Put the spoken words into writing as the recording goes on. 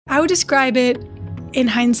I would describe it in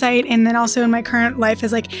hindsight and then also in my current life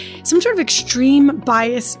as like some sort of extreme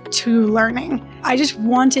bias to learning. I just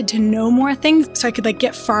wanted to know more things so I could like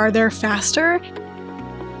get farther faster.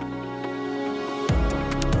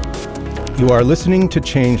 You are listening to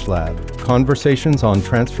Change Lab, conversations on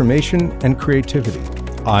transformation and creativity.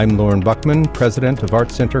 I'm Lauren Buckman, president of Art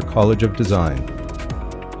Center College of Design.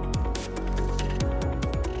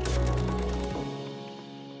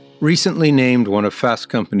 Recently named one of Fast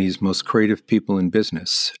Company's most creative people in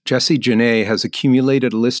business, Jessie Genet has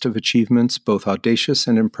accumulated a list of achievements both audacious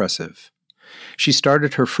and impressive. She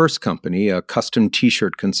started her first company, a custom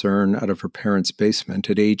t-shirt concern, out of her parents' basement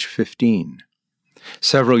at age 15.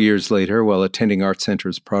 Several years later, while attending Art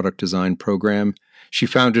Center's product design program, she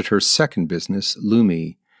founded her second business,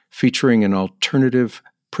 Lumi, featuring an alternative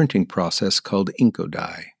printing process called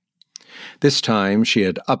Inkodye. This time, she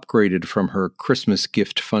had upgraded from her Christmas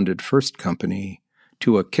gift-funded first company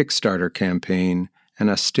to a Kickstarter campaign and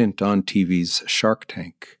a stint on TV's Shark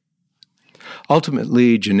Tank.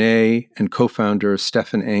 Ultimately, Genet and co-founder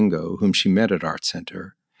Stefan Ango, whom she met at Art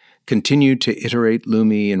Center, continued to iterate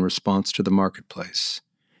Lumi in response to the marketplace.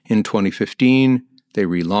 In 2015, they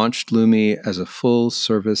relaunched Lumi as a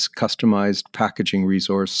full-service customized packaging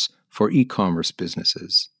resource for e-commerce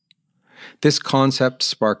businesses. This concept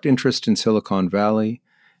sparked interest in Silicon Valley,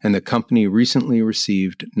 and the company recently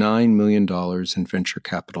received $9 million in venture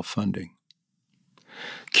capital funding.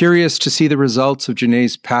 Curious to see the results of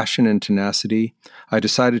Genet's passion and tenacity, I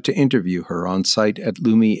decided to interview her on site at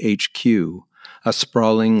Lumi HQ, a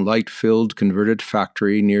sprawling, light-filled converted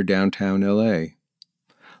factory near downtown LA.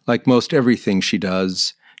 Like most everything she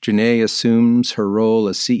does, Genet assumes her role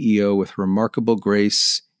as CEO with remarkable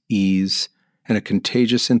grace, ease, and a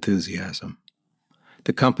contagious enthusiasm.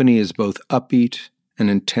 The company is both upbeat and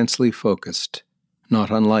intensely focused,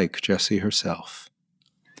 not unlike Jessie herself.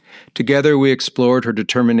 Together, we explored her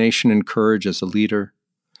determination and courage as a leader,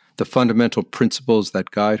 the fundamental principles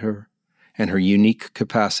that guide her, and her unique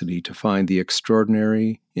capacity to find the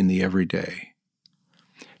extraordinary in the everyday.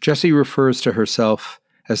 Jessie refers to herself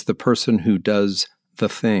as the person who does the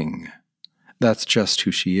thing. That's just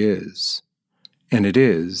who she is. And it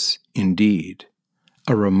is, indeed,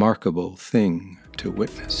 a remarkable thing to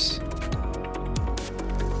witness.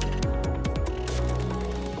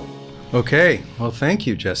 Okay, well, thank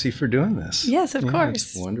you, Jessie, for doing this. Yes, of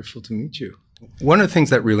course. It's wonderful to meet you. One of the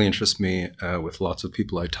things that really interests me with lots of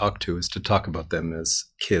people I talk to is to talk about them as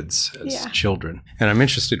kids, as children. And I'm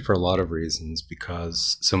interested for a lot of reasons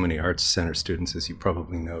because so many Arts Center students, as you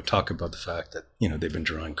probably know, talk about the fact that, they've been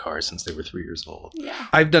drawing cars since they were 3 years old. Yeah.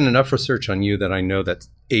 I've done enough research on you that I know that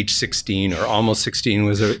age 16 or almost 16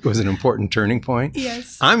 was an important turning point.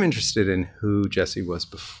 Yes. I'm interested in who Jessie was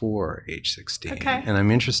before age 16. Okay. And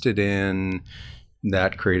I'm interested in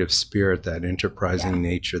that creative spirit, that enterprising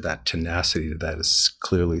nature, that tenacity that is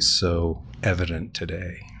clearly so evident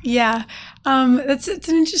today. Yeah, it's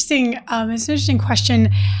an interesting question.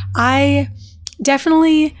 I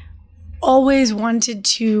definitely always wanted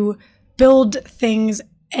to build things,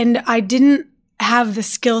 and I didn't have the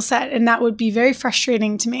skill set, and that would be very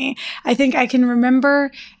frustrating to me. I think I can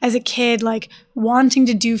remember as a kid, like wanting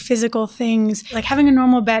to do physical things, like having a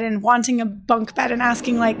normal bed and wanting a bunk bed and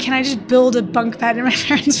asking like, can I just build a bunk bed? And my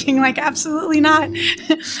parents being like, absolutely not.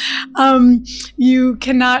 You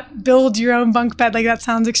cannot build your own bunk bed. Like that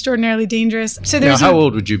sounds extraordinarily dangerous. So now, how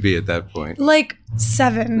old would you be at that point? Like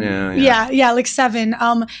 7. Yeah, like 7.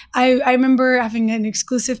 I remember having an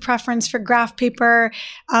exclusive preference for graph paper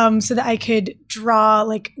so that I could draw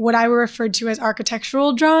like what I referred to as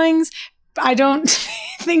architectural drawings. I don't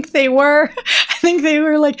think they were. I think they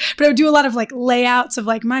were like, but I would do a lot of like layouts of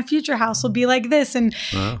like my future house will be like this, and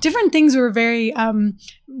different things were very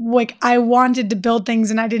like I wanted to build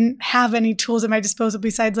things and I didn't have any tools at my disposal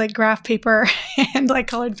besides like graph paper and like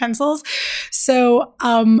colored pencils. So,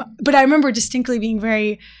 but I remember distinctly being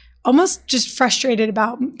very almost just frustrated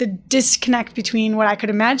about the disconnect between what I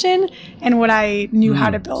could imagine and what I knew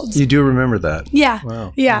how to build. You do remember that? Yeah.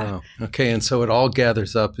 Wow. Yeah. Wow. Okay. And so it all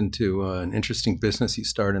gathers up into an interesting business you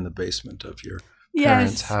start in the basement of your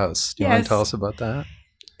parents' house. Do you want to tell us about that?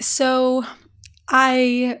 So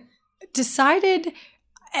I decided,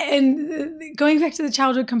 and going back to the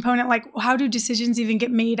childhood component, like how do decisions even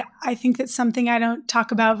get made? I think that's something I don't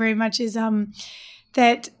talk about very much is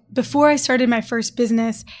that before I started my first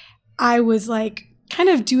business, I was like kind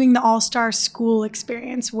of doing the all-star school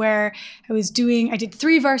experience where I did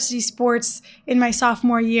 3 varsity sports in my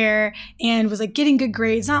sophomore year and was like getting good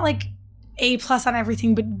grades, not like A+ on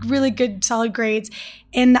everything, but really good, solid grades.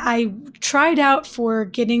 And I tried out for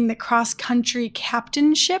getting the cross country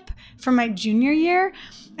captainship for my junior year,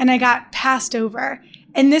 and I got passed over.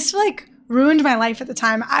 And this like ruined my life at the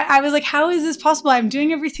time. I was like, how is this possible? I'm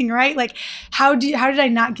doing everything right. Like, how did I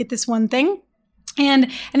not get this one thing?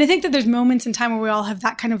 And I think that there's moments in time where we all have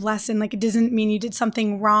that kind of lesson. Like, it doesn't mean you did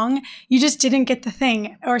something wrong. You just didn't get the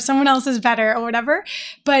thing, or someone else is better or whatever.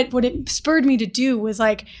 But what it spurred me to do was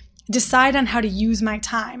like decide on how to use my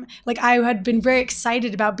time. Like, I had been very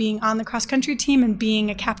excited about being on the cross country team and being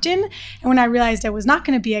a captain. And when I realized I was not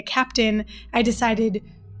going to be a captain, I decided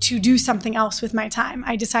to do something else with my time.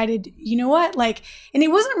 I decided, you know what? Like, and it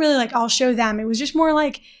wasn't really like, I'll show them. It was just more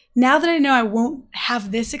like, now that I know I won't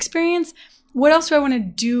have this experience, what else do I want to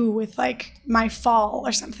do with like my fall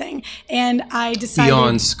or something? And I decided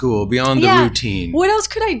beyond school, beyond the routine. What else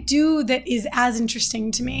could I do that is as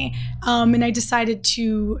interesting to me? And I decided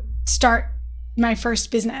to start my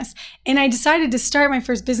first business. And I decided to start my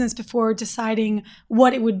first business before deciding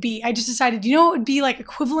what it would be. I just decided, you know what would be like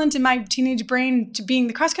equivalent in my teenage brain to being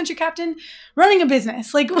the cross country captain? Running a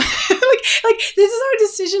business. Like, like this is how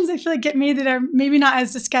decisions I feel like get made that are maybe not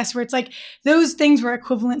as discussed, where it's like those things were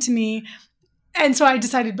equivalent to me. And so I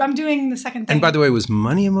decided I'm doing the second thing. And by the way, was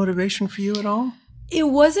money a motivation for you at all? It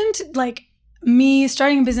wasn't like me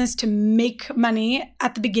starting a business to make money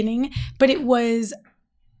at the beginning, but it was,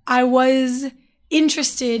 I was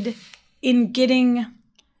interested in getting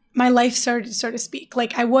my life started, so to speak.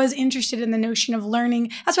 Like, I was interested in the notion of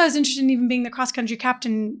learning. That's why I was interested in even being the cross country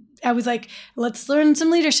captain. I was like, let's learn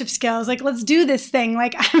some leadership skills. Like, let's do this thing.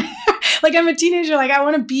 Like, I'm a teenager. Like, I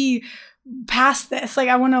want to be past this. Like,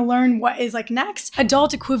 I want to learn what is like next.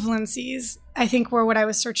 Adult equivalencies, I think, were what I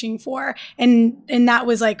was searching for. And that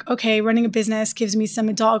was like, okay, running a business gives me some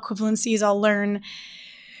adult equivalencies. I'll learn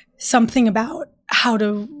something about how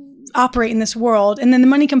to operate in this world. And then the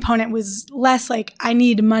money component was less like, I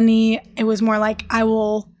need money. It was more like, I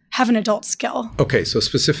will have an adult skill. Okay, so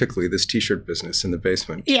specifically this t-shirt business in the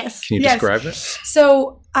basement. Yes. Can you describe it?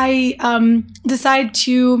 So I decided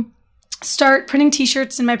to start printing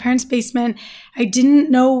t-shirts in my parents' basement. I didn't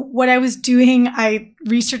know what I was doing. I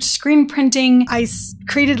researched screen printing. I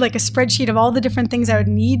created like a spreadsheet of all the different things I would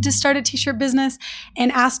need to start a t-shirt business,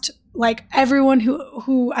 and asked like everyone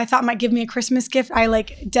who I thought might give me a Christmas gift. I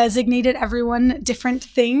like designated everyone different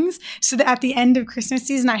things so that at the end of Christmas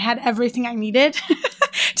season, I had everything I needed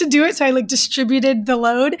to do it. So I like distributed the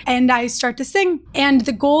load, and I start this thing. And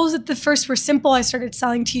the goals at the first were simple. I started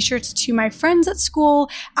selling t-shirts to my friends at school.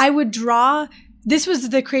 I would draw. This was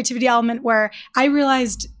the creativity element where I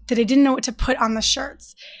realized that I didn't know what to put on the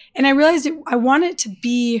shirts. And I realized I wanted it to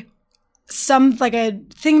be like a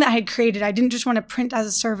thing that I had created. I didn't just want to print as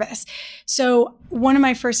a service. So one of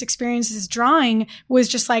my first experiences drawing was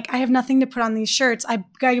just like, I have nothing to put on these shirts. I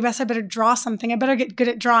guess I better draw something. I better get good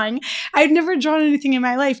at drawing. I had never drawn anything in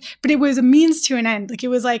my life, but it was a means to an end. Like, it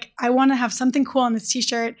was like, I want to have something cool on this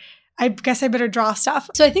t-shirt. I guess I better draw stuff.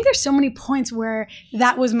 So I think there's so many points where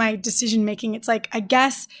that was my decision making. It's like, I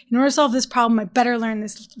guess in order to solve this problem, I better learn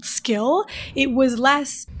this skill. It was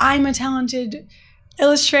less, I'm a talented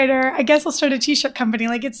illustrator, I guess I'll start a t-shirt company.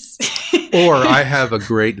 Like, it's or I have a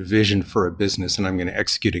great vision for a business and I'm going to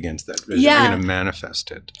execute against that vision. Yeah. I'm going to manifest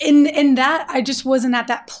it. In that, I just wasn't at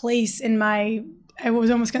that place in my, I was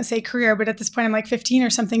almost going to say career, but at this point I'm like 15 or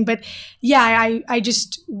something. But yeah, I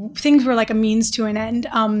just, things were like a means to an end.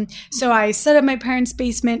 So I set up my parents'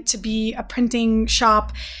 basement to be a printing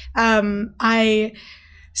shop. I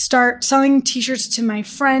start selling t-shirts to my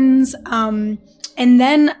friends. And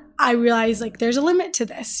then I realized, like, there's a limit to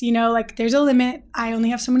this, you know, like, there's a limit. I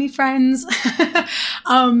only have so many friends.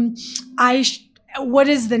 What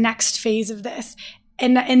is the next phase of this?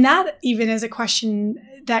 And that even is a question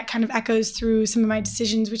that kind of echoes through some of my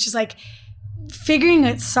decisions, which is like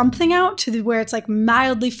figuring something out to where it's like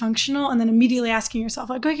mildly functional, and then immediately asking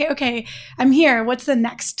yourself, like, okay, I'm here. What's the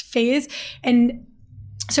next phase? And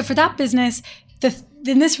so for that business,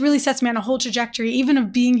 then this really sets me on a whole trajectory, even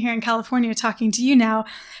of being here in California talking to you now,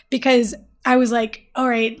 because I was like, all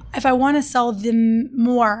right, if I want to sell them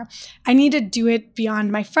more, I need to do it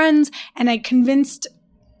beyond my friends. And I convinced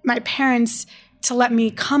my parents to let me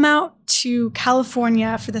come out to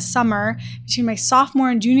California for the summer between my sophomore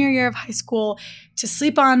and junior year of high school to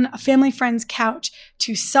sleep on a family friend's couch,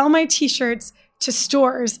 to sell my t-shirts to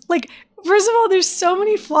stores. Like, first of all, there's so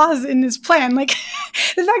many flaws in this plan. Like,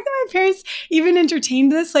 the fact that my parents even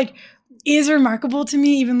entertained this, like, is remarkable to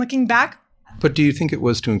me, even looking back. But do you think it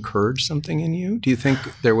was to encourage something in you? Do you think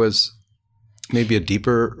there was maybe a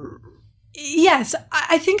deeper? Yes,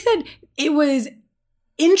 I think that it was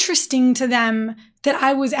interesting to them that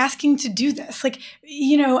I was asking to do this. Like,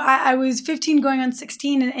 you know, I was 15 going on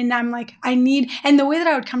 16 and I'm like, and the way that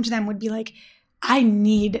I would come to them would be like, I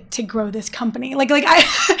need to grow this company.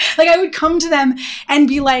 I would come to them and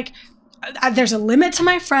be there's a limit to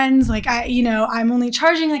my friends. I'm only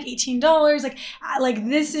charging $18.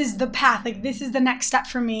 This is the path. This is the next step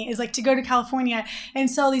for me, is to go to California and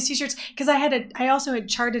sell these t-shirts. Cause I also had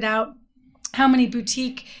charted out how many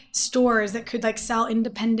boutique stores that could sell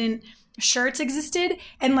independent shirts existed.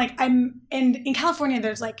 And in California,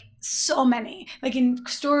 there's so many,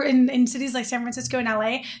 in cities like San Francisco and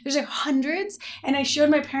LA, there's hundreds. And I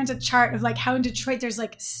showed my parents a chart of how in Detroit there's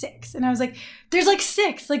 6. And I was like, there's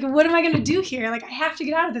 6. What am I going to do here? I have to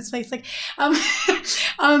get out of this place.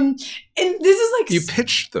 And this is you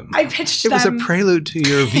pitched them. I pitched them. It was a prelude to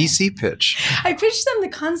your VC pitch. I pitched them the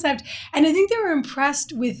concept, and I think they were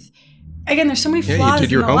impressed with, again, there's so many flaws you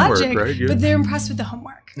did your in the homework, logic, right? but they're impressed with the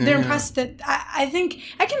homework. Yeah. They're impressed that I think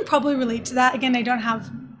I can probably relate to that. Again, I don't have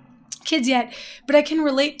kids yet, but I can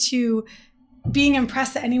relate to being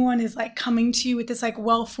impressed that anyone is coming to you with this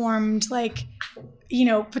well-formed,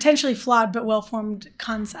 potentially flawed but well-formed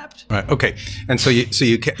concept. Right. Okay. And so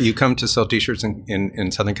you come to sell t-shirts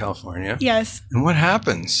in Southern California. Yes. And what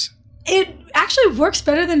happens? It actually works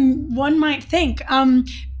better than one might think.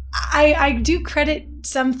 I do credit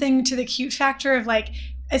something to the cute factor of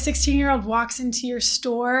a 16-year-old walks into your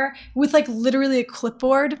store with literally a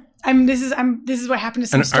clipboard. This is what happened to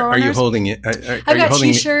some store owners. Are you holding it? I've got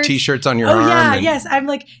holding t-shirts on your arm? Oh yeah, yes. I'm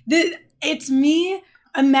it's me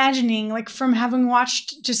imagining from having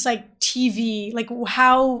watched just TV,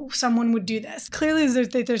 how someone would do this. Clearly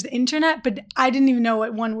there's the internet, but I didn't even know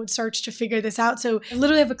what one would search to figure this out. So I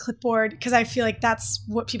literally have a clipboard because I feel that's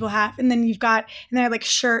what people have. And then I have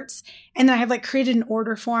shirts, and then I have created an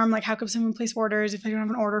order form. How could someone place orders if I don't have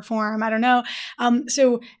an order form? I don't know. And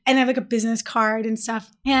I have a business card and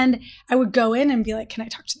stuff. And I would go in and be can I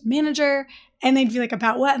talk to the manager? And they'd be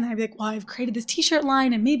about what? And I'd be well, I've created this t-shirt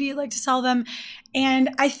line and maybe you'd like to sell them.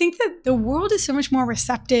 And I think that the world is so much more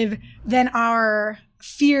receptive than our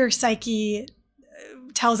fear psyche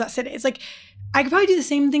tells us it is. I could probably do the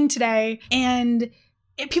same thing today, and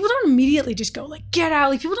people don't immediately just go get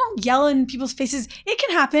out. People don't yell in people's faces. It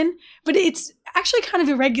can happen, but it's actually kind of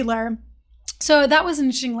irregular. So that was an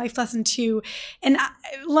interesting life lesson too. And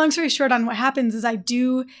long story short on what happens is I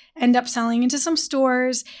do end up selling into some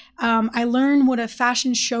stores. I learn what a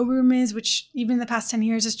fashion showroom is, which even in the past 10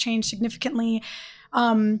 years has changed significantly.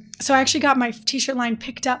 So I actually got my t-shirt line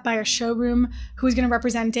picked up by a showroom who was going to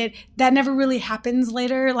represent it. That never really happens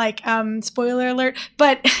later, spoiler alert,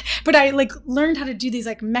 but I learned how to do these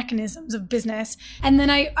mechanisms of business. And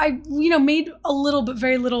then I made a little but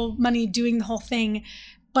very little money doing the whole thing.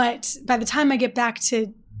 But by the time I get back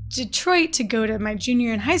to Detroit to go to my junior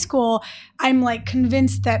year in high school, I'm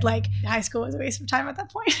convinced that high school was a waste of time at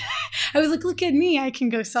that point. I was look at me, I can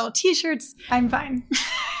go sell t-shirts. I'm fine.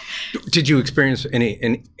 Did you experience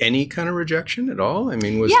any kind of rejection at all? I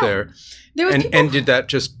mean, was there was people, and did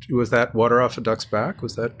that was that water off a duck's back?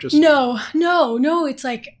 Was that just No. It's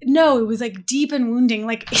no, it was deep and wounding.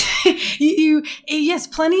 Yes,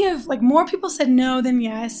 plenty of more people said no than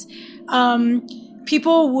yes.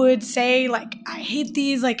 People would say I hate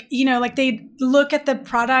these, they'd look at the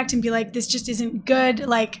product and be this just isn't good.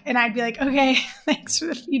 And I'd be okay, thanks for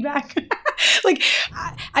the feedback.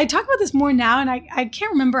 I talk about this more now, and I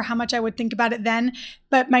can't remember how much I would think about it then,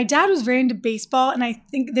 but my dad was very into baseball. And I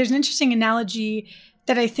think there's an interesting analogy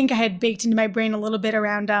that I think I had baked into my brain a little bit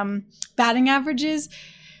around batting averages,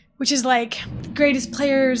 which is the greatest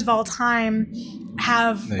players of all time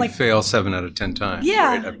have they fail 7 out of 10 times.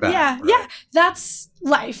 Yeah, right, at bat, yeah, right? yeah. That's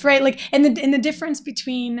life, right? And the difference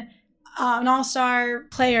between an all-star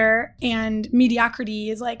player and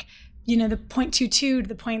mediocrity is the 0.22 to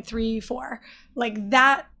the 0.34.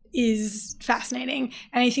 That is fascinating,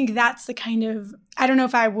 and I think that's the kind of, I don't know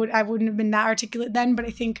if I wouldn't have been that articulate then, but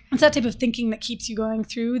I think it's that type of thinking that keeps you going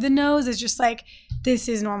through the nose. Is just this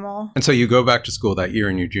is normal. And so you go back to school that year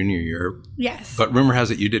in your junior year. Yes. But rumor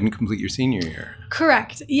has it you didn't complete your senior year.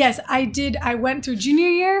 Correct. Yes, I did. I went through junior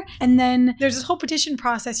year, and then there's this whole petition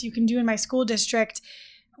process you can do in my school district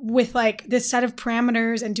with this set of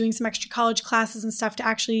parameters and doing some extra college classes and stuff to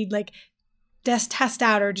actually test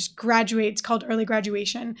out or just graduate. It's called early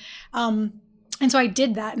graduation. And so I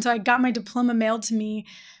did that. And so I got my diploma mailed to me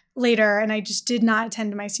later, and I just did not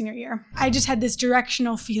attend my senior year. I just had this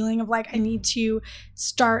directional feeling of I need to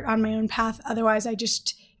start on my own path. Otherwise, it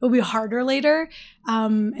will be harder later.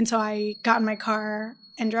 And so I got in my car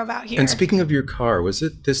and drove out here. And speaking of your car, was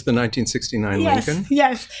it the 1969 Lincoln?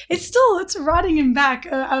 Yes. It's rotting in back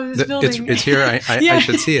of this building. It's here. I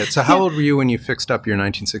should see it. So how old were you when you fixed up your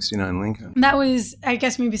 1969 Lincoln? That was, I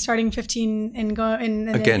guess, maybe starting 15 and going.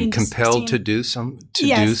 Again, compelled 16. To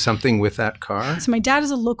do something with that car? So my dad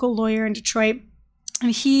is a local lawyer in Detroit. And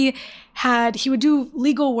he would do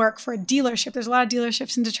legal work for a dealership. There's a lot of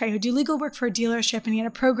dealerships in Detroit who do legal work for a dealership. And he had a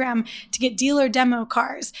program to get dealer demo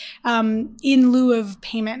cars in lieu of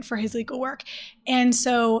payment for his legal work. And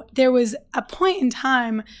so there was a point in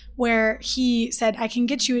time where he said, I can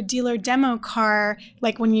get you a dealer demo car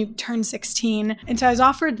like when you turn 16. And so I was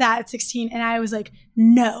offered that at 16 and I was like,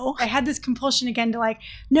 no. I had this compulsion again to like,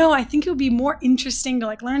 no, I think it would be more interesting to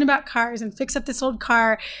like learn about cars and fix up this old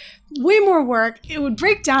car. Way more work. It would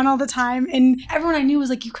break down all the time. And everyone I knew was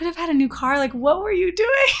like, you could have had a new car. Like, what were you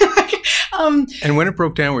doing? And when it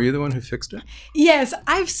broke down, were you the one who fixed it? Yes.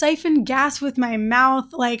 I've siphoned gas with my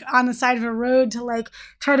mouth, like on the side of a road to like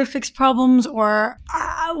try to fix problems. Or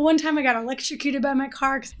one time I got electrocuted by my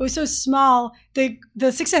car because it was so small. The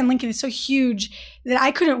 69 Lincoln is so huge that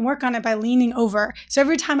I couldn't work on it by leaning over. So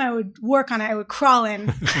every time I would work on it, I would crawl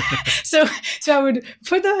in. so I would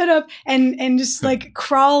put the hood up and just like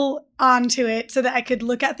crawl onto it so that I could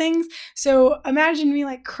look at things. So imagine me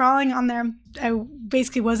like crawling on there. I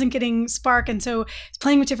basically wasn't getting spark. And so I was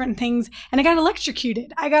playing with different things and I got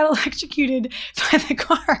electrocuted. by the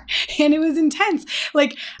car and it was intense.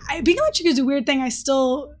 Like being electrocuted is a weird thing I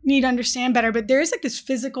still need to understand better, but there is like this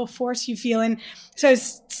physical force you feel. And so I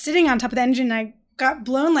was sitting on top of the engine and I got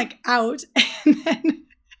blown like out and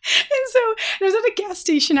so I was at a gas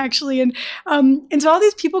station actually, and so all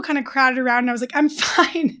these people kind of crowded around, and I was like, I'm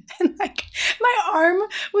fine, and like my arm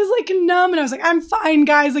was like numb, and I was like, I'm fine,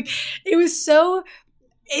 guys. Like it was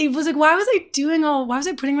like, why was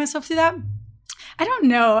I putting myself through that? I don't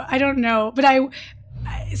know, but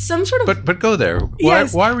some sort of. But go there.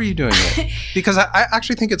 Why were you doing it? Because I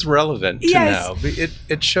actually think it's relevant to now.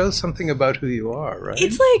 It shows something about who you are, right?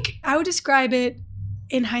 It's like I would describe it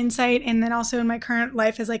in hindsight and then also in my current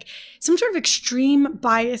life as like some sort of extreme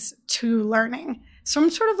bias to learning. Some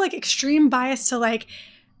sort of like extreme bias to like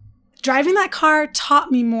driving that car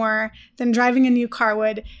taught me more than driving a new car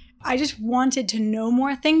would. I just wanted to know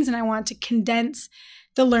more things and I wanted to condense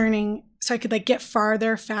the learning so I could like get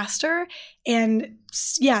farther faster. And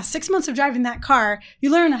 6 months of driving that car,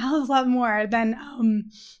 you learn a hell of a lot more than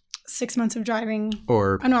 6 months of driving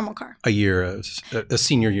or a normal car. A year, a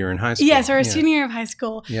senior year in high school. Yes, or a senior year of high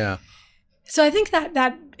school. Yeah. So I think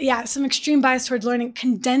that some extreme bias towards learning,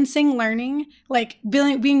 condensing learning, like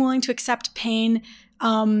being willing to accept pain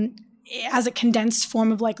as a condensed form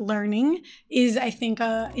of like learning is, I think,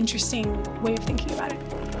 a interesting way of thinking about it.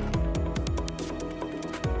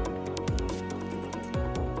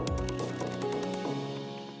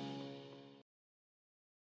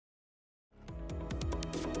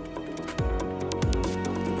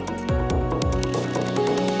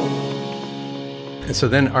 And so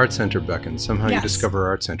then Art Center beckons. Somehow you discover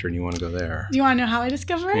Art Center and you want to go there. Do you want to know how I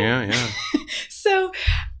discover it? Yeah. So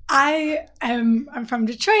I'm from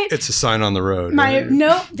Detroit. It's a sign on the road.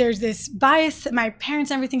 No, there's this bias that my parents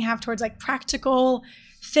and everything have towards like practical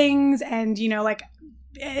things and,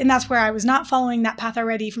 and that's where I was not following that path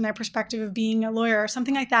already from their perspective of being a lawyer or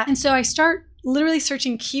something like that. And so I start literally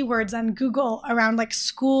searching keywords on Google around like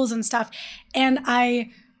schools and stuff. And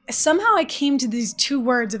somehow I came to these two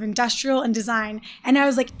words of industrial and design. And I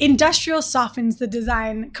was like, industrial softens the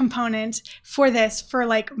design component for this, for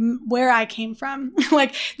like where I came from.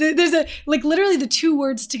 Like literally the two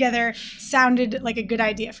words together sounded like a good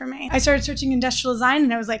idea for me. I started searching industrial design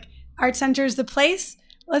and I was like, Art Center is the place.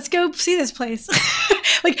 Let's go see this place.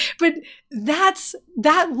 But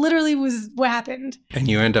that literally was what happened. And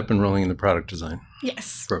you end up enrolling in the product design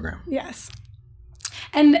program. Yes.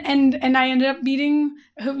 And I ended up meeting,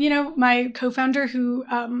 my co-founder who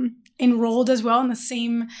enrolled as well in the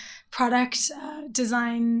same product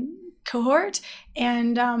design cohort,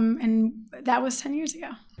 and that was 10 years ago.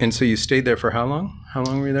 And so you stayed there for how long? How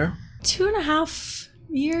long were you there? 2.5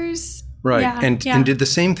 years. Right. Yeah, and did the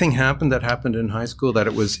same thing happen that happened in high school, that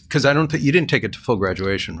it was, because I don't think, you didn't take it to full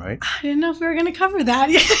graduation, right? I didn't know if we were going to cover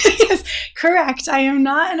that. Yes, correct. I am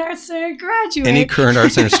not an Art Center graduate. Any current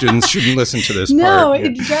Art Center students shouldn't listen to this part.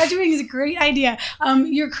 No, graduating is a great idea.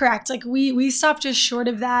 You're correct. Like we stopped just short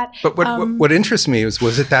of that. But what interests me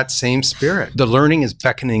was it that same spirit? The learning is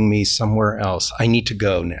beckoning me somewhere else. I need to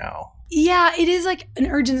go now. Yeah, it is like an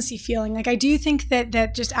urgency feeling. Like I do think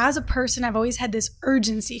that just as a person, I've always had this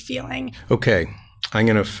urgency feeling. Okay, I'm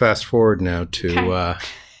going to fast forward now to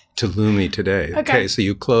to Lumi today. Okay, so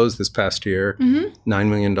you closed this past year, $9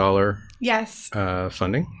 million yes.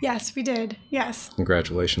 Funding? Yes, we did. Yes.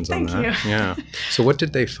 Congratulations on that. Thank you. Yeah. So what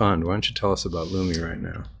did they fund? Why don't you tell us about Lumi right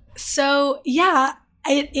now? So, yeah,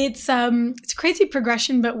 it's a crazy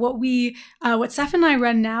progression, but what Steph and I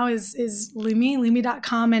run now is Lumi,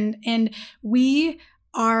 Lumi.com, and we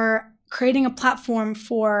are creating a platform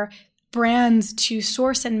for brands to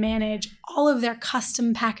source and manage all of their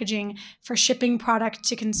custom packaging for shipping product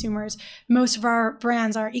to consumers. Most of our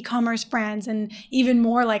brands are e-commerce brands, and even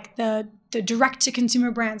more like the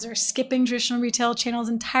direct-to-consumer brands are skipping traditional retail channels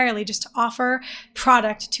entirely just to offer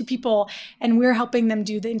product to people, and we're helping them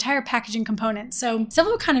do the entire packaging component. So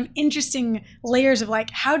several kind of interesting layers of like,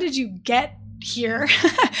 how did you get here?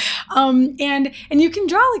 And you can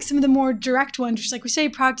draw like some of the more direct ones, just like we say,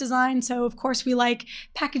 product design. So of course we like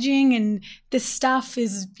packaging, and this stuff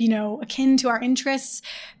is, akin to our interests.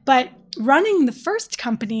 But running the first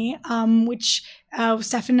company, which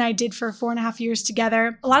Steph and I did for 4.5 years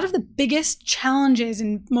together, a lot of the biggest challenges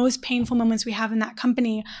and most painful moments we have in that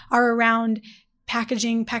company are around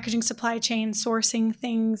packaging supply chain, sourcing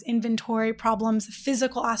things, inventory problems, the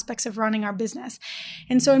physical aspects of running our business.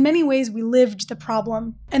 And so in many ways, we lived the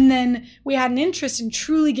problem. And then we had an interest in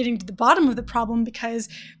truly getting to the bottom of the problem, because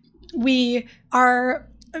we are,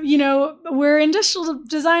 we're industrial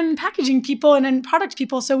design and packaging people and product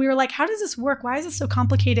people. So we were like, how does this work? Why is this so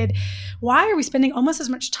complicated? Why are we spending almost as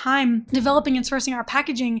much time developing and sourcing our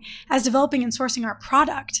packaging as developing and sourcing our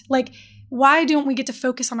product? Like, why don't we get to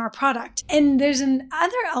focus on our product? And there's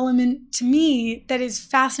another element to me that is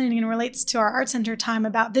fascinating and relates to our Art Center time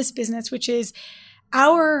about this business, which is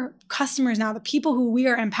our customers now, the people who we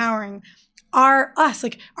are empowering, are us,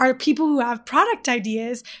 like are people who have product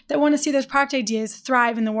ideas that want to see those product ideas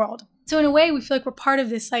thrive in the world. So in a way, we feel like we're part of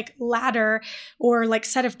this like ladder or like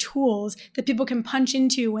set of tools that people can punch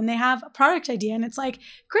into when they have a product idea. And it's like,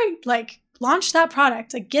 great, like launch that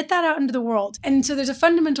product, like get that out into the world. And so there's a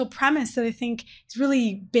fundamental premise that I think is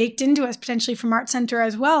really baked into us potentially from Art Center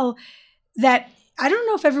as well, that I don't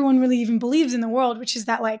know if everyone really even believes in the world, which is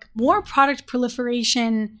that like more product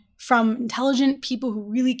proliferation from intelligent people who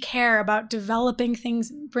really care about developing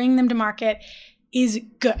things, bringing them to market is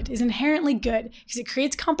inherently good, because it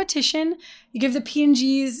creates competition. You give the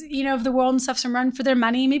P&Gs, of the world and stuff some run for their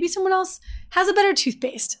money. Maybe someone else has a better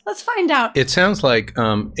toothpaste. Let's find out. It sounds like,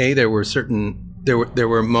 there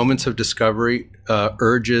were moments of discovery,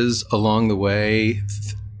 urges along the way.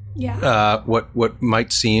 Yeah. What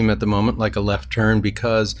might seem at the moment like a left turn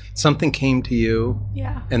because something came to you.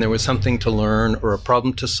 Yeah. And there was something to learn or a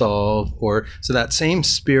problem to solve, so that same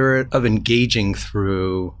spirit of engaging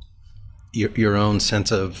through your own sense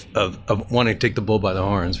of wanting to take the bull by the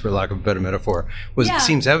horns, for lack of a better metaphor,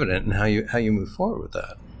 seems evident in how you move forward with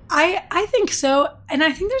that. I think so. And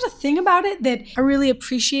I think there's a thing about it that I really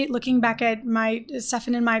appreciate looking back at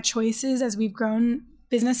Stefan and my choices as we've grown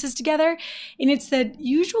businesses together. And it's that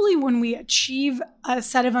usually when we achieve a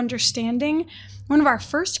set of understanding, one of our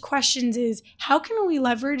first questions is, how can we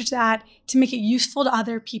leverage that to make it useful to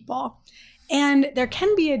other people? And there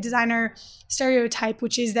can be a designer stereotype,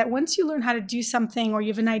 which is that once you learn how to do something or you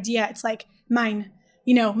have an idea, it's like mine,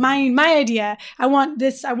 my idea. I want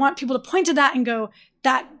this. I want people to point to that and go,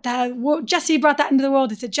 that Jesse brought that into the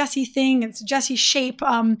world. It's a Jesse thing. It's a Jesse shape.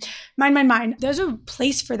 Mine. There's a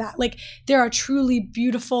place for that. Like there are truly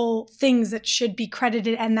beautiful things that should be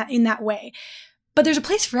credited in that way. But there's a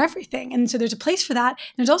place for everything. And so there's a place for that.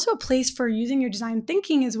 And there's also a place for using your design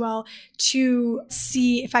thinking as well to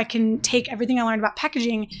see if I can take everything I learned about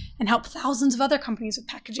packaging and help thousands of other companies with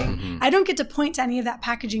packaging. Mm-hmm. I don't get to point to any of that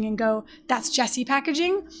packaging and go, that's Jesse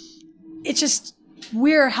packaging. It's just,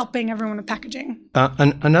 we're helping everyone with packaging.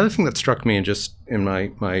 Another thing that struck me in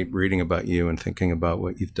my reading about you and thinking about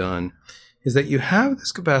what you've done is that you have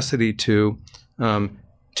this capacity to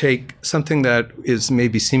take something that is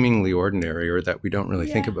maybe seemingly ordinary or that we don't really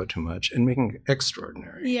think about too much and making it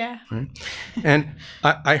extraordinary. Yeah. Right? And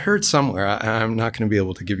I heard somewhere, I'm not going to be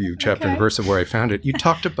able to give you chapter and verse of where I found it. You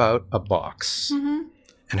talked about a box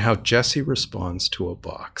and how Jesse responds to a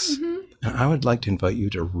box. Mm-hmm. And I would like to invite you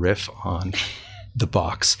to riff on the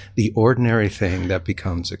box, the ordinary thing that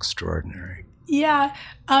becomes extraordinary. Yeah.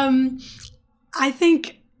 I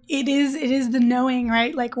think it is the knowing,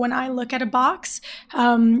 right? Like when I look at a box,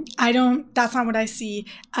 that's not what I see.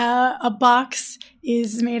 A box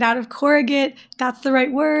is made out of corrugate. That's the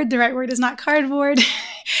right word. The right word is not cardboard.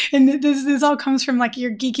 And this all comes from like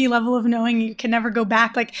your geeky level of knowing. You can never go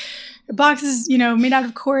back. Like a box is, made out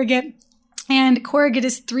of corrugate. And corrugate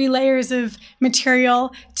is 3 layers of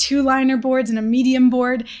material, 2 liner boards and a medium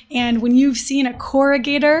board. And when you've seen a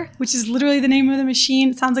corrugator, which is literally the name of the machine,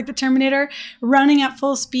 it sounds like the Terminator, running at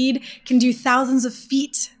full speed, can do produce thousands of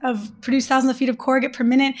feet of corrugate per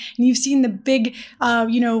minute. And you've seen the big,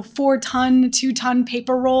 4-ton, 2-ton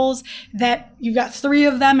paper rolls that you've got 3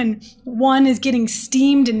 of them, and one is getting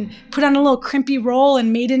steamed and put on a little crimpy roll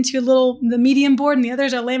and made into the medium board, and the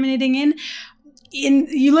others are laminating in.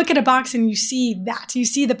 You look at a box and you see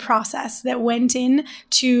the process that went in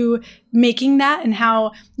to making that, and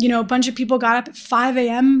how, a bunch of people got up at 5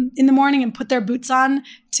 a.m. in the morning and put their boots on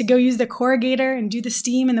to go use the corrugator and do the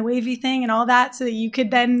steam and the wavy thing and all that so that you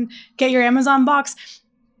could then get your Amazon box.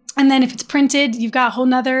 And then if it's printed, you've got a whole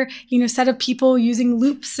nother, set of people using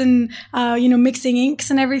loops and, mixing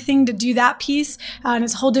inks and everything to do that piece. And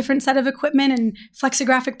it's a whole different set of equipment, and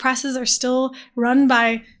flexographic presses are still run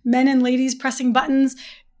by men and ladies pressing buttons.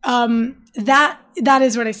 That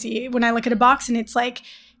is what I see when I look at a box, and it's like,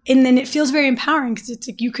 and then it feels very empowering because it's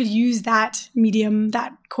like you could use that medium,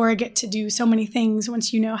 that corrugate, to do so many things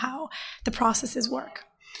once you know how the processes work.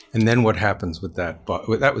 And then what happens with that?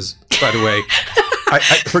 That was, by the way, I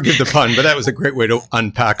forgive the pun, but that was a great way to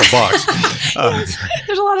unpack a box.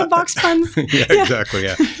 There's a lot of box puns. Yeah, exactly.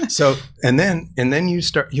 Yeah. So, and then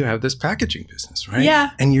you have this packaging business, right?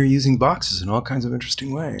 Yeah. And you're using boxes in all kinds of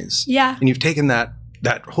interesting ways. Yeah. And you've taken that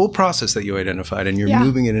whole process that you identified and you're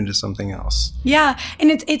moving it into something else. Yeah. And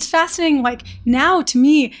it's fascinating. Like, now to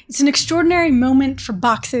me, it's an extraordinary moment for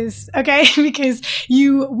boxes. Okay. Because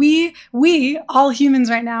we all humans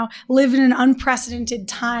right now live in an unprecedented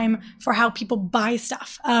time for how people buy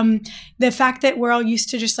stuff. The fact that we're all used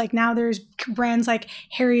to just like, now there's brands like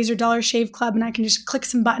Harry's or Dollar Shave Club, and I can just click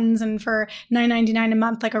some buttons, and for $9.99 a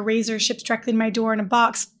month, like a razor ships directly in my door in a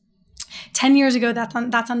box. 10 years ago,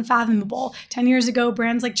 that's unfathomable. 10 years ago,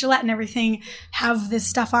 brands like Gillette and everything have this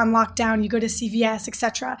stuff on lockdown. You go to CVS,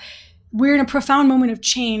 etc. We're in a profound moment of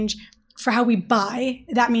change for how we buy.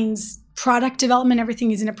 That means product development,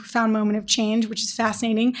 everything is in a profound moment of change, which is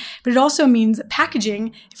fascinating. But it also means that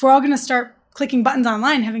packaging, if we're all going to start clicking buttons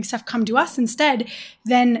online, having stuff come to us instead,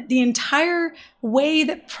 then the entire way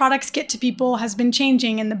that products get to people has been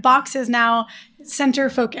changing, and the box is now center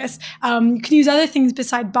focus. You can use other things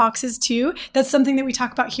beside boxes too. That's something that we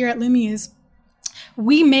talk about here at Lumi, is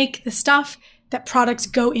we make the stuff that products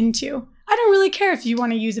go into. I don't really care if you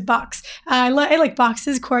want to use a box. I like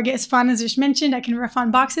boxes. Corrugate is fun, as I just mentioned. I can riff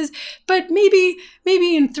on boxes. But maybe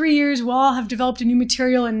in 3 years, we'll all have developed a new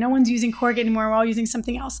material and no one's using corrugate anymore. We're all using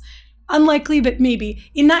something else. Unlikely, but maybe.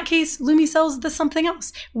 In that case, Lumi sells the something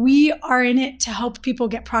else. We are in it to help people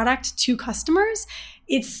get product to customers.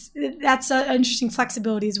 That's an interesting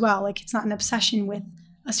flexibility as well. Like, it's not an obsession with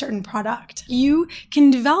a certain product. You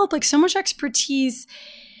can develop like so much expertise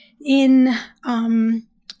in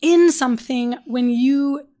something when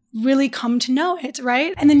you really come to know it,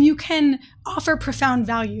 right? And then you can offer profound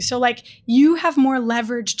value. So like, you have more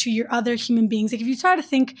leverage to your other human beings. Like, if you try to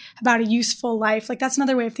think about a useful life, like that's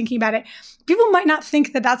another way of thinking about it. People might not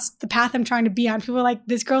think that that's the path I'm trying to be on. People are like,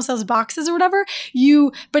 this girl sells boxes or whatever.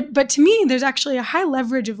 But to me, there's actually a high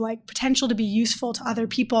leverage of like potential to be useful to other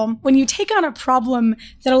people. When you take on a problem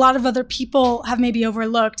that a lot of other people have maybe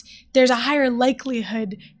overlooked, there's a higher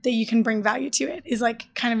likelihood that you can bring value to it, is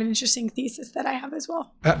like kind of an interesting thesis that I have as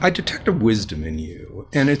well. I detect a wisdom in you,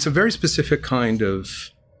 and it's a very specific kind of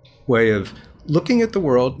way of looking at the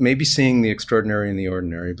world, maybe seeing the extraordinary in the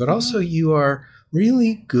ordinary, but also you are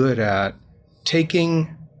really good at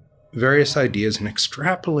taking various ideas and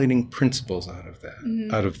extrapolating principles out of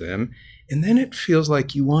them. And then it feels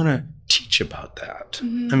like you want to teach about that.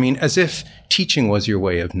 I mean, as if teaching was your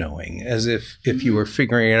way of knowing, as if you were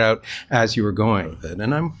figuring it out as you were going with it.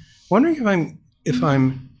 And I'm wondering if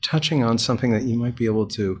I'm touching on something that you might be able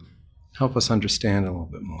to help us understand a little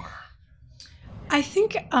bit more. I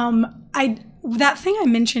think that thing I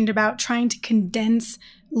mentioned about trying to condense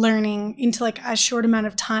learning into like a short amount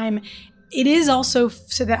of time, it is also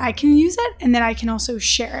so that I can use it and that I can also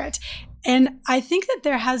share it. And I think that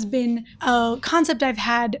there has been a concept I've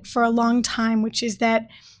had for a long time, which is that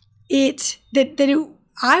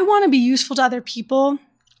I want to be useful to other people.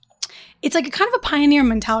 It's like a kind of a pioneer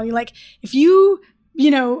mentality. Like, if you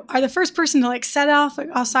are the first person to like set off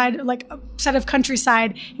outside like a set of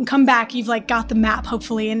countryside and come back, you've like got the map,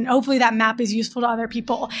 hopefully, and hopefully that map is useful to other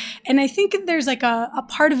people. And I think there's like a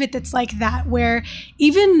part of it that's like that, where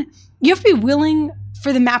even you have to be willing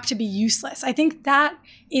for the map to be useless. I think that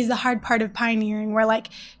is the hard part of pioneering, where like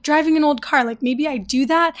driving an old car, like maybe I do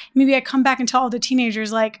that. Maybe I come back and tell all the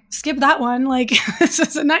teenagers like, skip that one. Like this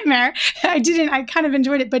is a nightmare. I kind of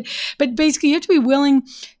enjoyed it. But basically you have to be willing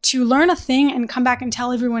to learn a thing and come back and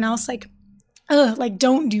tell everyone else like, like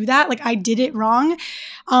don't do that. Like I did it wrong.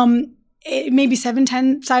 It may be 7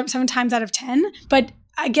 times out of 10. But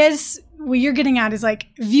I guess what you're getting at is like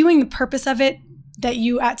viewing the purpose of it, that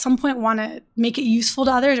you at some point want to make it useful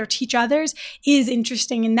to others or teach others, is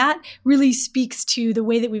interesting. And that really speaks to the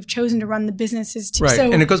way that we've chosen to run the businesses. Right.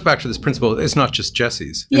 And it goes back to this principle. It's not just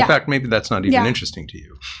Jesse's. In fact, maybe that's not even interesting to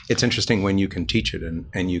you. It's interesting when you can teach it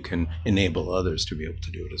and you can enable others to be able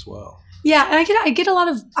to do it as well. Yeah. And I get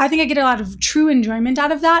a lot of true enjoyment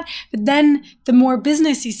out of that. But then the more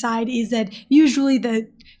businessy side is that usually the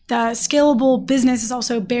scalable business is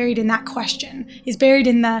also buried in that question, is buried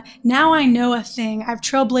in the, now I know a thing, I've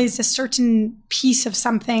trailblazed a certain piece of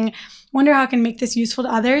something, wonder how I can make this useful to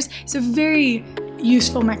others. It's a very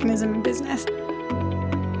useful mechanism in business.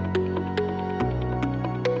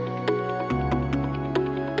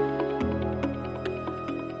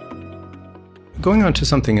 Going on to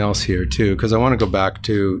something else here too, because I want to go back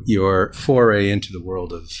to your foray into the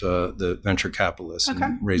world of the venture capitalists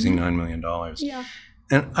and raising $9 million. Yeah.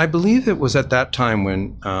 And I believe it was at that time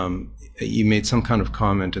when you made some kind of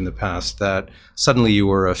comment in the past that suddenly you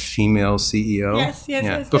were a female CEO.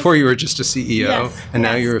 Yes. Before you were just a CEO, and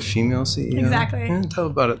now you're a female CEO. Exactly. And tell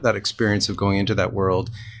about that experience of going into that world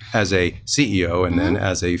as a CEO and then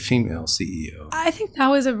as a female CEO. I think that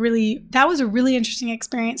was a really interesting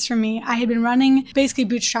experience for me. I had been running basically a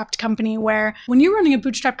bootstrapped company, where when you're running a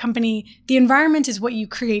bootstrap company, the environment is what you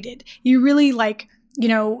created. You really like, you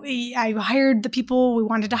know, I hired the people we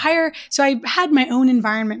wanted to hire. So I had my own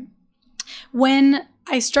environment. When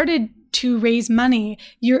I started to raise money,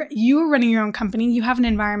 you're running your own company, you have an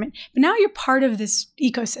environment, but now you're part of this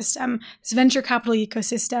ecosystem, this venture capital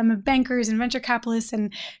ecosystem of bankers and venture capitalists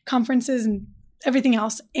and conferences and everything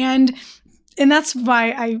else. And that's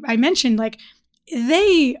why I mentioned, like,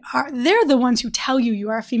 they're the ones who tell you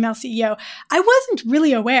are a female CEO. I wasn't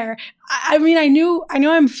really aware. I mean, I know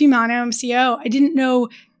I'm female, I know I'm CEO. I didn't know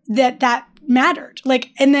that mattered. Like,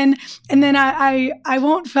 and then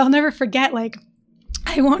I'll never forget, like,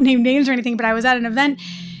 I won't name names or anything, but I was at an event.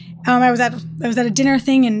 I was at a dinner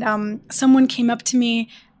thing, and someone came up to me.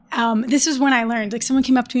 This is when I learned, like, someone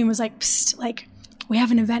came up to me and was like, "Psst, like, we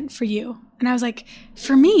have an event for you." And I was like,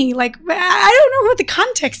 for me? Like, I don't know what the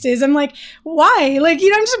context is. I'm like, why? Like, you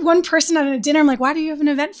know, I'm just one person at a dinner. I'm like, why do you have an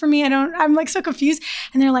event for me? I'm like so confused.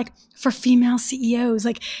 And they're like, for female CEOs.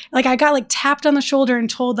 Like I got like tapped on the shoulder and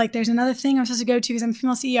told like, there's another thing I'm supposed to go to because I'm a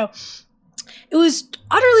female CEO. It was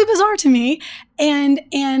utterly bizarre to me.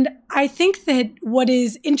 And I think that what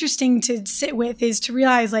is interesting to sit with is to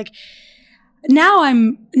realize, like, now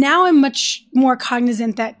I'm much more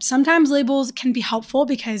cognizant that sometimes labels can be helpful,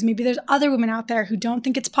 because maybe there's other women out there who don't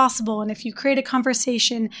think it's possible. And if you create a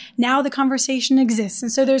conversation, now the conversation exists.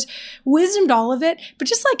 And so there's wisdom to all of it. But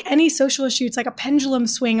just like any social issue, it's like a pendulum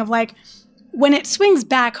swing of like, when it swings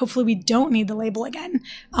back, hopefully we don't need the label again,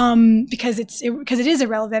 because it is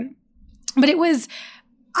irrelevant. But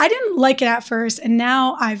I didn't like it at first, and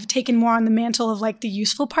now I've taken more on the mantle of like the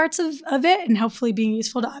useful parts of it and hopefully being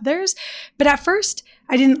useful to others. But at first,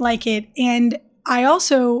 I didn't like it. And I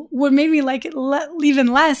also, what made me like it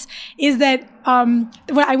even less is that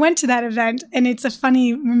when I went to that event, and it's a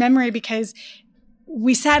funny memory because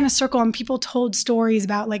we sat in a circle and people told stories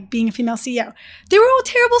about like being a female CEO. They were all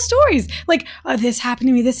terrible stories. Like, oh, this happened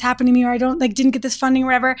to me, or I didn't get this funding or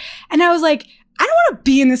whatever. And I was like, I don't want to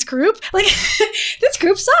be in this group. Like, this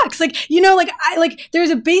group sucks. Like, you know, there's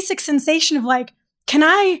a basic sensation of like,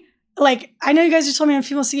 I know you guys just told me I'm a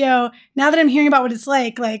female CEO. Now that I'm hearing about what it's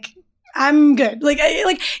like, I'm good.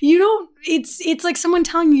 It's like someone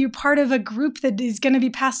telling you you're part of a group that is going to be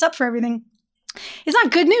passed up for everything. It's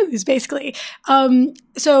not good news, basically.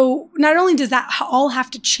 So not only does that all have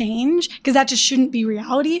to change, because that just shouldn't be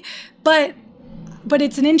reality, but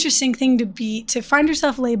it's an interesting thing to find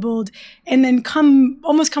yourself labeled and then come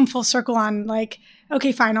full circle on like,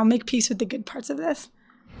 okay, fine, I'll make peace with the good parts of this.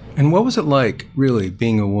 And what was it like, really,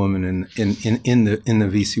 being a woman in the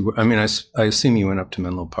VC world? I mean, I assume you went up to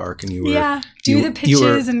Menlo Park and you were the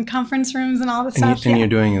pitches and conference rooms and all that stuff. And you're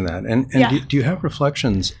doing that. And do you have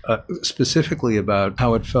reflections specifically about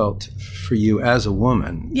how it felt for you as a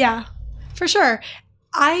woman? Yeah, for sure.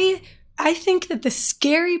 I think that the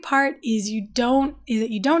scary part is that you don't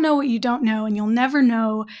know what you don't know, and you'll never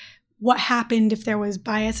know what happened if there was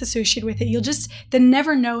bias associated with it. The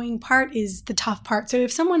never knowing part is the tough part. So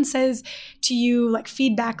if someone says to you like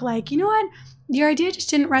feedback, like, you know what, your idea just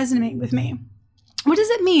didn't resonate with me. What does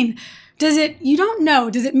it mean? You don't know.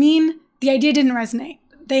 Does it mean the idea didn't resonate?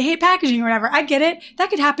 They hate packaging or whatever. I get it. That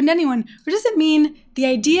could happen to anyone. Or does it mean the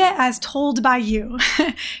idea as told by you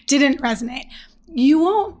didn't resonate?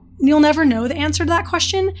 You'll never know the answer to that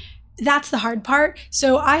question. That's the hard part.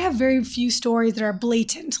 So I have very few stories that are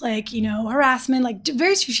blatant, like, harassment, like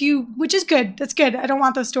very few, which is good. That's good. I don't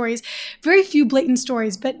want those stories. Very few blatant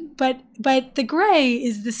stories, but the gray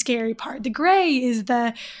is the scary part. The gray is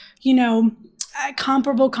the,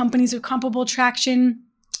 comparable companies with comparable traction.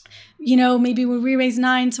 Maybe when we raise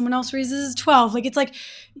 9, someone else raises 12. Like, it's like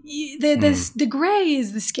the gray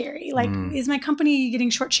is the scary. Like, is my company getting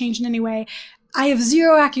shortchanged in any way? I have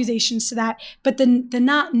zero accusations to that, but the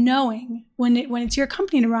not knowing when it's your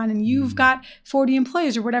company to run and you've got 40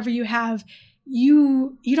 employees or whatever you have,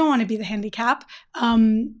 you don't want to be the handicap.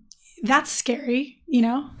 That's scary,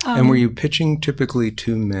 and were you pitching typically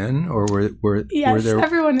to men, or were there?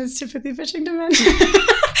 Everyone is typically pitching to men.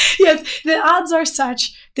 Yes, the odds are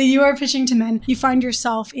such that you are pitching to men. You find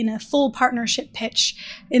yourself in a full partnership pitch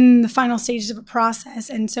in the final stages of a process.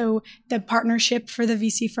 And so the partnership for the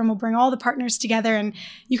VC firm will bring all the partners together, and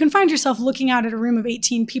you can find yourself looking out at a room of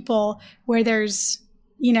 18 people where there's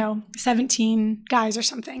 17 guys or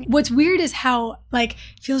something. What's weird is how it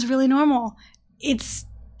feels really normal.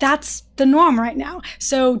 That's the norm right now.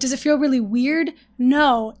 So does it feel really weird?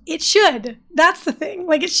 No, it should. That's the thing.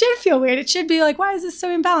 It should feel weird. It should be like, why is this so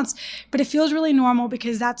imbalanced? But it feels really normal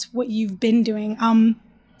because that's what you've been doing.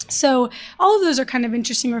 So all of those are kind of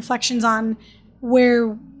interesting reflections on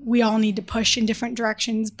where we all need to push in different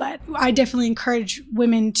directions. But I definitely encourage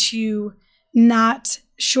women to not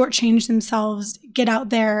shortchange themselves, get out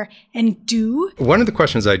there and do. One of the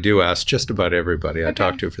questions I do ask just about everybody I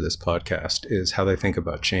talk to for this podcast is how they think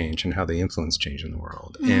about change and how they influence change in the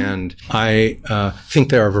world. Mm-hmm. And I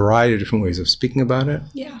think there are a variety of different ways of speaking about it.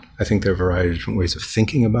 Yeah. I think there are a variety of different ways of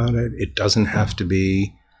thinking about it. It doesn't have to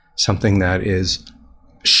be something that is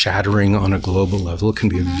shattering on a global level. It can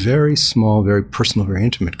be a very small, very personal, very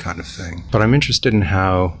intimate kind of thing. But I'm interested in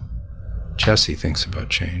how Jessie thinks about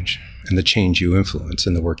change and the change you influence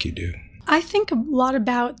in the work you do. I think a lot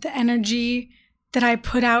about the energy that I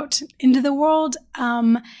put out into the world,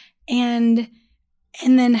 and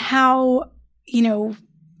then how,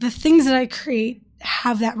 the things that I create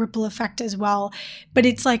have that ripple effect as well. But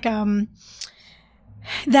it's like that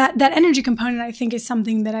energy component, I think, is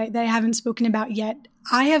something that I haven't spoken about yet.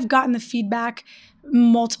 I have gotten the feedback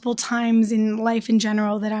multiple times in life in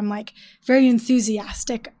general that I'm very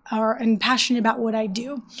enthusiastic and passionate about what I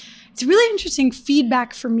do. It's really interesting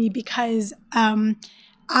feedback for me because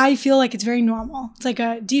I feel like it's very normal. It's like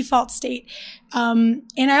a default state. And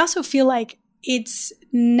I also feel like it's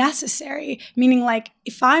necessary, meaning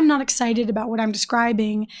if I'm not excited about what I'm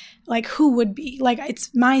describing, who would be?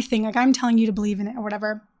 It's my thing. I'm telling you to believe in it or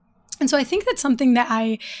whatever. And so I think that's something that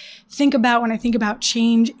I think about when I think about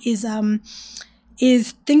change is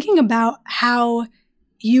thinking about how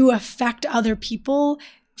you affect other people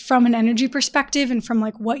from an energy perspective and from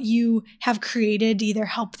what you have created to either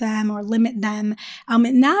help them or limit them.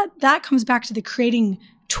 And that comes back to the creating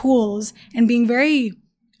tools and being very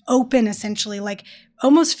open, essentially,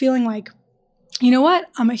 almost feeling you know what?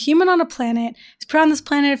 I'm a human on a planet. I was put on this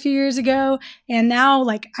planet a few years ago. And now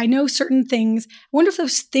I know certain things. I wonder if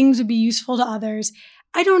those things would be useful to others.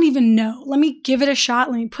 I don't even know. Let me give it a shot.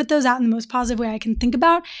 Let me put those out in the most positive way I can think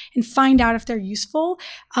about and find out if they're useful.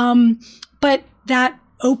 But that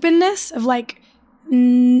openness of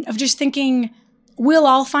of just thinking, we'll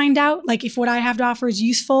all find out if what I have to offer is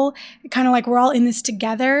useful, kind of we're all in this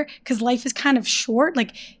together because life is kind of short.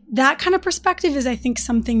 That kind of perspective is, I think,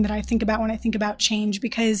 something that I think about when I think about change,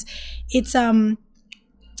 because it's almost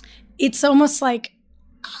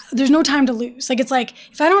there's no time to lose. It's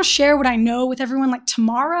if I don't share what I know with everyone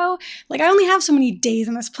tomorrow, I only have so many days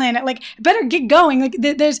on this planet. I better get going.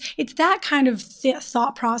 It's that kind of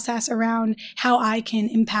thought process around how I can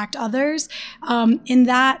impact others. And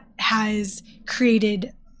that has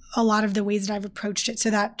created a lot of the ways that I've approached it.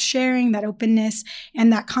 So that sharing, that openness,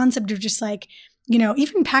 and that concept of just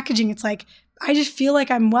even packaging, it's I just feel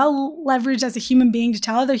I'm well leveraged as a human being to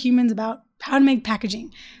tell other humans about how to make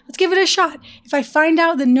packaging. Let's give it a shot. If I find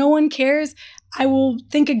out that no one cares, I will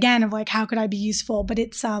think again of how could I be useful? But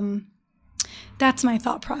it's that's my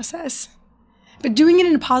thought process. But doing it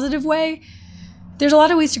in a positive way, there's a lot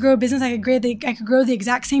of ways to grow a business. I could grow the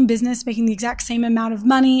exact same business, making the exact same amount of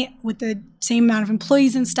money with the same amount of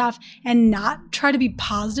employees and stuff, and not try to be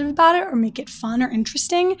positive about it or make it fun or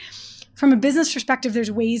interesting. From a business perspective,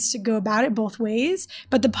 there's ways to go about it both ways.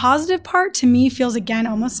 But the positive part to me feels, again,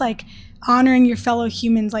 almost like honoring your fellow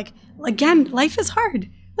humans. Like, again, life is hard.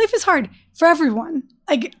 Life is hard for everyone.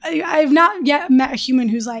 Like, I've not yet met a human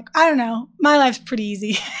who's like, I don't know, my life's pretty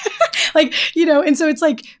easy. Like, and so it's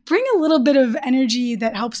like, bring a little bit of energy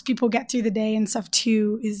that helps people get through the day and stuff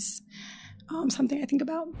too is something I think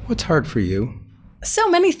about. What's hard for you? So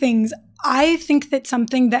many things. I think that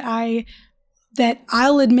something that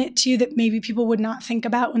I'll admit to that maybe people would not think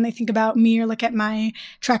about when they think about me or look at my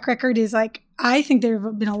track record is like, I think there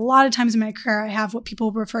have been a lot of times in my career I have what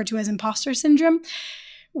people refer to as imposter syndrome,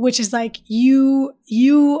 which is like you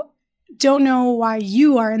don't know why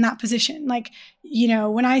you are in that position. Like,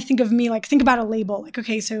 when I think of me, like think about a label, like,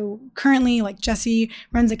 okay, so currently like Jessie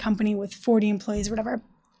runs a company with 40 employees or whatever.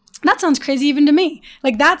 That sounds crazy even to me.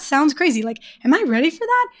 Like, that sounds crazy. Like, am I ready for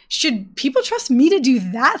that? Should people trust me to do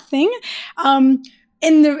that thing? So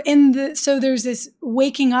there's this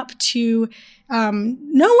waking up to,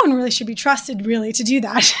 no one really should be trusted really to do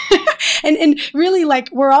that. and really like,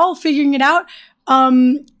 we're all figuring it out.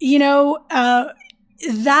 That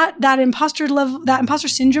imposter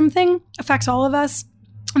syndrome thing affects all of us.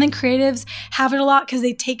 I think creatives have it a lot because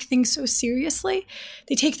they take things so seriously.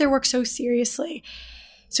 They take their work so seriously.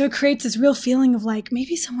 So it creates this real feeling of like,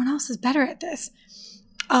 maybe someone else is better at this.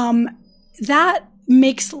 That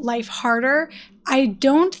makes life harder. I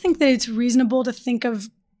don't think that it's reasonable to think of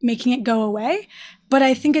making it go away, but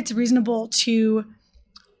I think it's reasonable to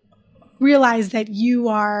realize that you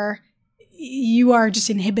are just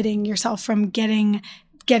inhibiting yourself from getting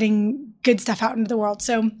good stuff out into the world.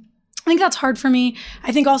 So I think that's hard for me.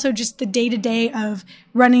 I think also just the day-to-day of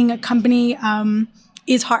running a company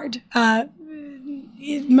is hard.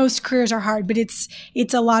 Most careers are hard, but it's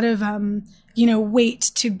a lot of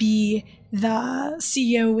weight to be the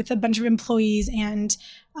CEO with a bunch of employees and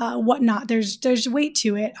whatnot. There's weight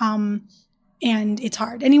to it, and it's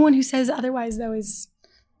hard. Anyone who says otherwise, though, is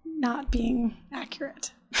not being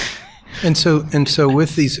accurate. And so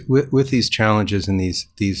with these challenges and these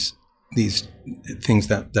things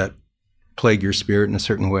that plague your spirit in a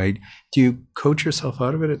certain way, do you coach yourself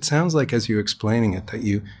out of it? It sounds like, as you're explaining it, that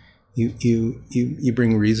you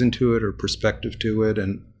bring reason to it or perspective to it,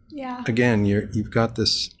 and again, you've got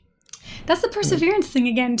this. That's the perseverance thing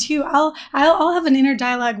again too. I'll have an inner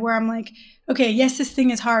dialogue where I'm like, okay, yes, this thing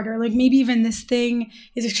is hard, or like maybe even this thing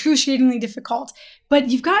is excruciatingly difficult, but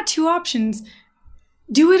you've got two options.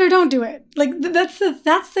 Do it or don't do it. Like that's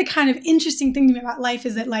the kind of interesting thing to me about life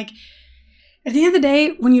is that like at the end of the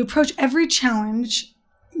day, when you approach every challenge,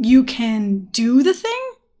 you can do the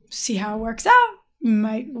thing, see how it works out.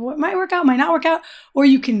 What might work out, might not work out, or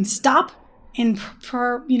you can stop and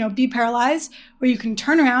be paralyzed, or you can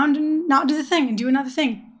turn around and not do the thing and do another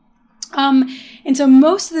thing. And so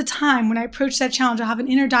most of the time when I approach that challenge, I'll have an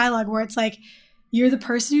inner dialogue where it's like, you're the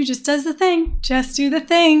person who just does the thing. Just do the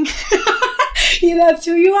thing. That's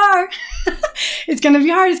who you are. It's going to be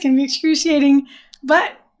hard. It's going to be excruciating,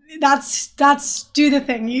 but that's do the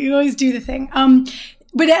thing. You always do the thing.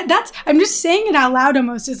 But I'm just saying it out loud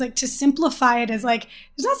almost as like to simplify it as like,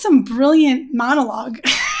 there's not some brilliant monologue.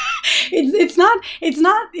 It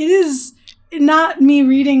is not me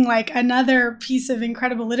reading like another piece of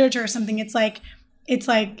incredible literature or something. It's like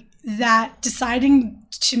that deciding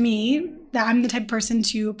to me that I'm the type of person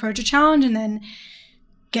to approach a challenge and then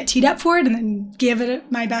get teed up for it and then give it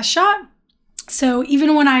my best shot. So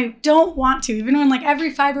even when I don't want to, even when like every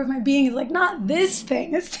fiber of my being is like, not this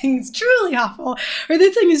thing is truly awful, or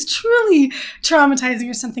this thing is truly traumatizing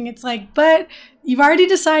or something, it's like, but you've already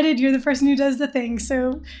decided you're the person who does the thing.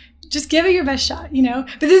 So just give it your best shot,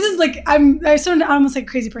 But this is like, I sound almost like a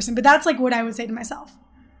crazy person, but that's like what I would say to myself.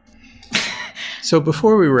 So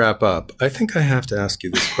before we wrap up, I think I have to ask you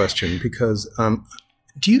this question because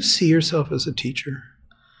do you see yourself as a teacher?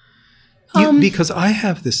 Because I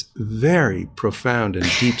have this very profound and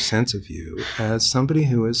deep sense of you as somebody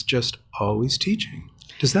who is just always teaching.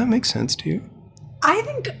 Does that make sense to you? I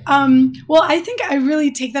think, I think I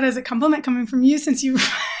really take that as a compliment coming from you since you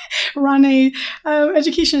run a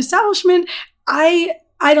education establishment. I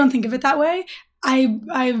don't think of it that way.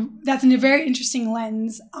 That's a very interesting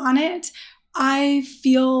lens on it. I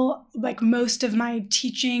feel like most of my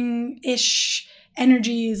teaching-ish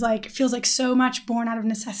energy is like, feels like so much born out of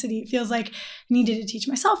necessity. It feels like I needed to teach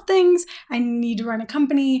myself things. I need to run a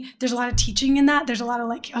company. There's a lot of teaching in that. There's a lot of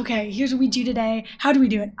like, okay, here's what we do today. How do we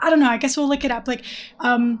do it? I don't know. I guess we'll look it up. Like,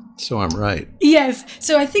 so I'm right. Yes.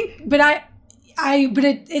 So I think, but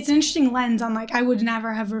it's an interesting lens on like, I would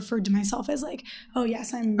never have referred to myself as like, oh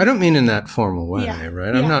yes, I don't mean in that formal way,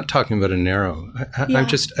 right? Yeah. I'm not talking about a narrow, I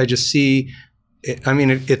just see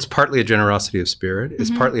it's partly a generosity of spirit. It's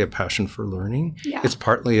partly a passion for learning. Yeah. It's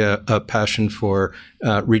partly a passion for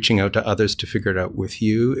reaching out to others to figure it out with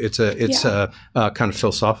you. It's a kind of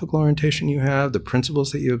philosophical orientation you have, the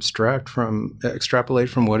principles that you extrapolate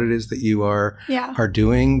from what it is that you are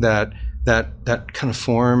doing that kind of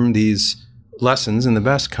form these lessons in the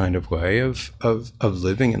best kind of way of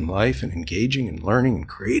living in life and engaging and learning and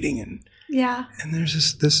creating and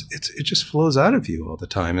there's it just flows out of you all the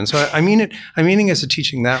time. And so I'm meaning as a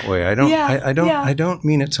teaching that way. I don't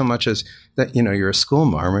mean it so much as that, you're a school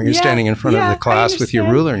mom or you're standing in front of the class with your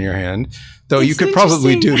ruler in your hand, though you could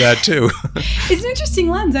probably do that too. It's an interesting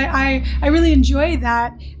lens. I really enjoy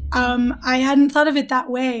that. I hadn't thought of it that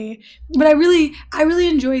way, but I really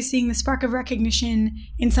enjoy seeing the spark of recognition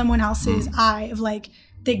in someone else's eye of like,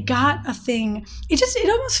 they got a thing. It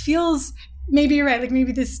almost feels, maybe you're right, like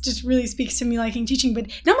maybe this just really speaks to me liking teaching, but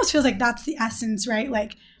it almost feels like that's the essence, right?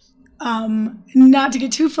 Like, not to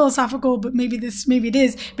get too philosophical, but maybe it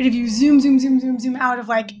is, but if you zoom out of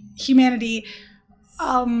like humanity,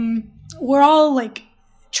 we're all like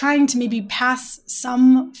trying to maybe pass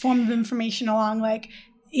some form of information along, like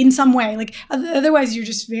in some way, like otherwise you're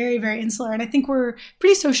just very, very insular. And I think we're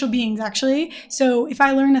pretty social beings actually. So if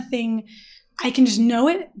I learn a thing, I can just know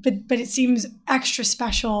it, but it seems extra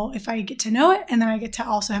special if I get to know it, and then I get to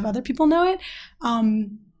also have other people know it.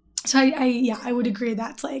 So I would agree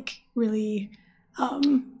that's like really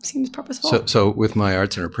seems purposeful. So with my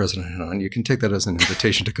Art Center president on, you can take that as an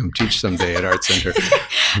invitation to come teach someday at Art Center.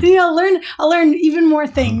 I'll learn even more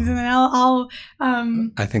things, and then I'll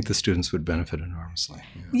I think the students would benefit enormously.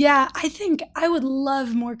 Yeah, I think I would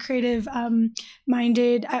love more creative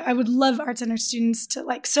minded. I would love Art Center students to,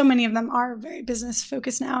 like, so many of them are very business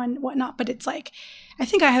focused now and whatnot, but it's like, I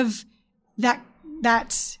think I have that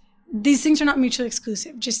these things are not mutually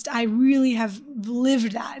exclusive. Just, I really have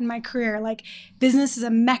lived that in my career. Like, business is a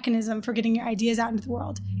mechanism for getting your ideas out into the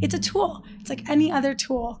world. It's a tool. It's like any other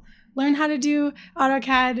tool. Learn how to do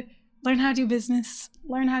AutoCAD, learn how to do business,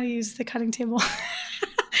 learn how to use the cutting table.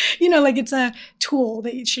 Like, it's a tool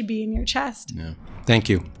that should be in your chest. Yeah. Thank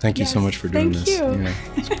you. Thank you so much for doing this. Thank you. Yeah,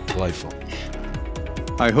 it's delightful.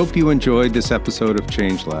 I hope you enjoyed this episode of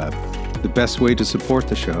Change Lab. The best way to support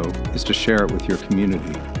the show is to share it with your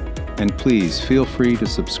community. And please feel free to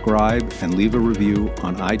subscribe and leave a review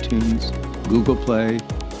on iTunes, Google Play,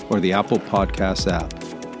 or the Apple Podcasts app.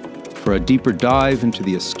 For a deeper dive into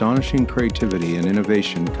the astonishing creativity and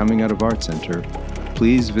innovation coming out of Art Center,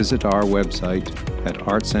 please visit our website at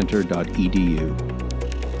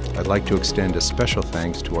artcenter.edu. I'd like to extend a special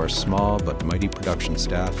thanks to our small but mighty production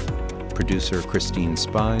staff, producer Christine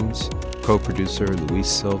Spines, co-producer Luis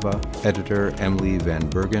Silva, editor Emily Van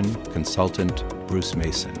Bergen, consultant Bruce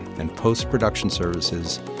Mason, and post-production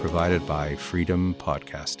services provided by Freedom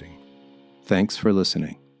Podcasting. Thanks for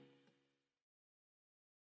listening.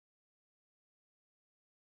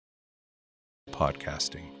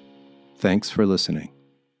 Podcasting. Thanks for listening.